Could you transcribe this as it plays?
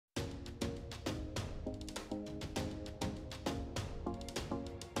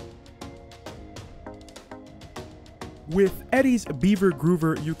With Eddy's Beaver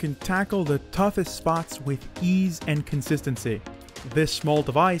Groover, you can tackle the toughest spots with ease and consistency. This small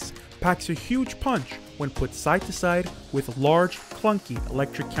device packs a huge punch when put side to side with large, clunky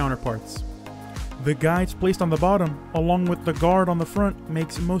electric counterparts. The guides placed on the bottom, along with the guard on the front,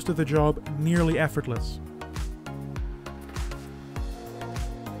 makes most of the job nearly effortless.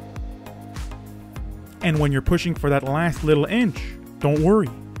 And when you're pushing for that last little inch, don't worry,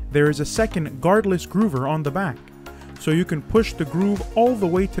 there is a second guardless groover on the back, so you can push the groove all the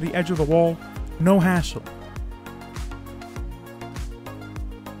way to the edge of the wall, no hassle.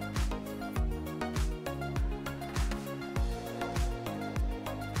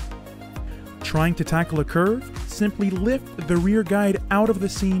 Trying to tackle a curve? Simply lift the rear guide out of the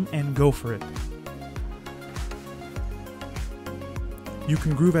seam and go for it. You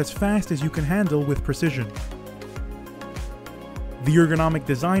can groove as fast as you can handle with precision. The ergonomic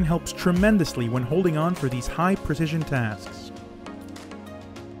design helps tremendously when holding on for these high precision tasks.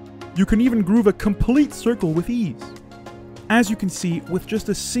 You can even groove a complete circle with ease. As you can see, with just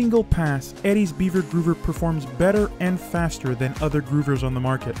a single pass, Eddy's Beaver Groover performs better and faster than other groovers on the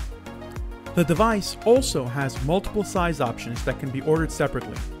market. The device also has multiple size options that can be ordered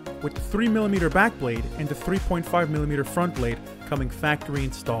separately, with the 3mm back blade and the 3.5mm front blade coming factory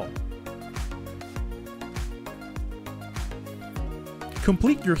installed.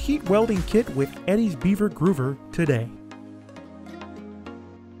 Complete your heat welding kit with Eddy's Beaver Groover today.